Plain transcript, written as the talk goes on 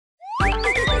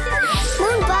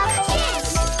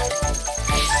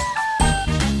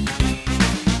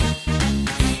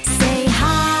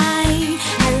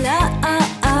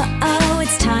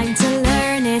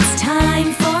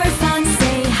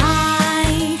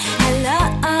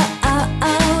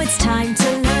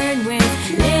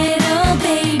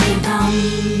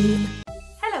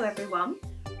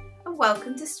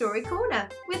welcome to Story Corner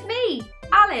with me,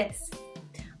 Alice.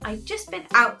 I've just been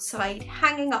outside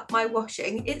hanging up my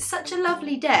washing. It's such a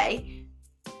lovely day.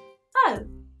 Oh,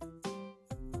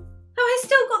 I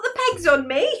still got the pegs on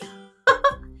me.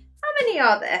 How many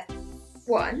are there?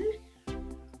 1,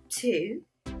 2,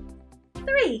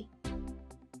 3.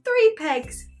 3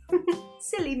 pegs.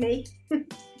 Silly me.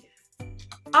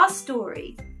 Our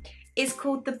story is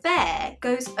called The Bear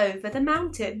Goes Over the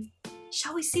Mountain.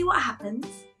 Shall we see what happens?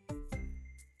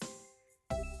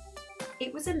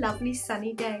 It was a lovely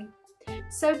sunny day,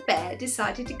 so Bear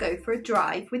decided to go for a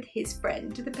drive with his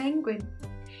friend the penguin.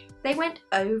 They went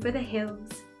over the hills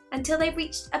until they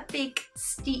reached a big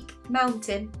steep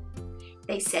mountain.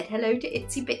 They said hello to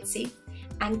Itsy Bitsy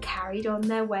and carried on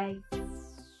their way.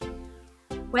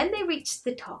 When they reached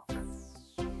the top,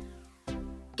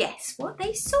 guess what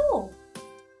they saw?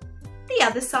 The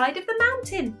other side of the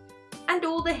mountain and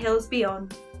all the hills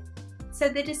beyond. So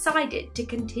they decided to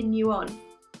continue on.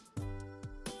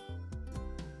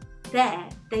 There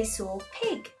they saw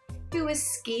Pig, who was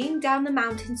skiing down the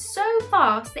mountain so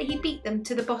fast that he beat them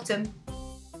to the bottom.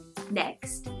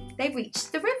 Next, they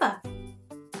reached the river.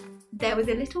 There was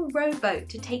a little rowboat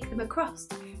to take them across,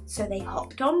 so they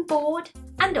hopped on board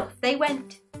and off they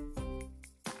went.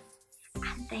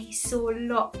 And they saw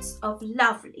lots of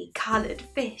lovely coloured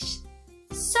fish.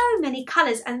 So many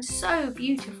colours and so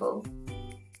beautiful.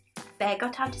 Bear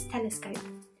got out his telescope.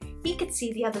 He could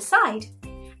see the other side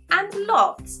and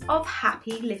lots of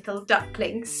happy little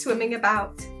ducklings swimming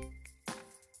about.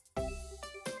 Do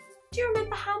you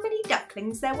remember how many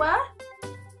ducklings there were?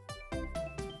 Can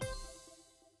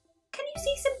you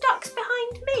see some ducks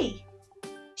behind me?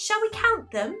 Shall we count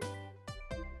them?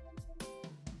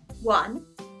 1,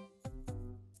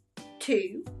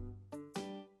 2,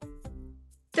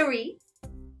 3,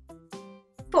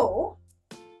 4,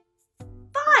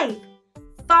 5.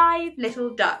 5 little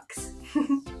ducks.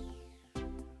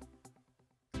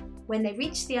 When they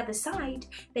reached the other side,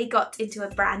 they got into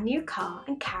a brand new car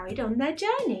and carried on their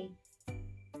journey.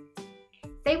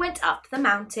 They went up the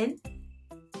mountain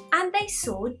and they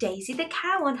saw Daisy the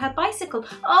cow on her bicycle.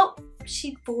 Oh,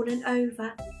 she'd fallen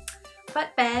over.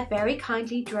 But Bear very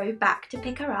kindly drove back to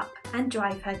pick her up and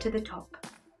drive her to the top.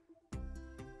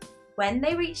 When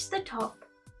they reached the top,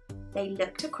 they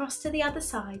looked across to the other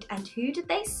side, and who did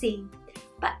they see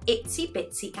but Itsy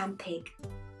Bitsy and Pig?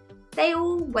 They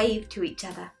all waved to each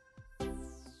other.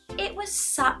 It was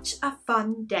such a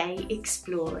fun day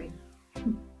exploring.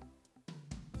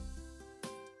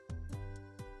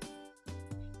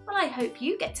 Well, I hope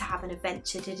you get to have an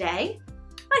adventure today.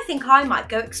 I think I might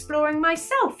go exploring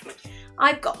myself.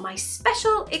 I've got my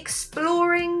special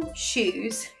exploring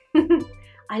shoes.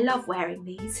 I love wearing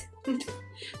these.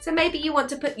 So maybe you want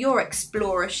to put your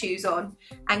explorer shoes on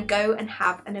and go and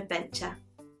have an adventure.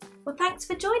 Well, thanks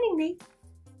for joining me.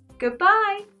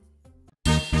 Goodbye.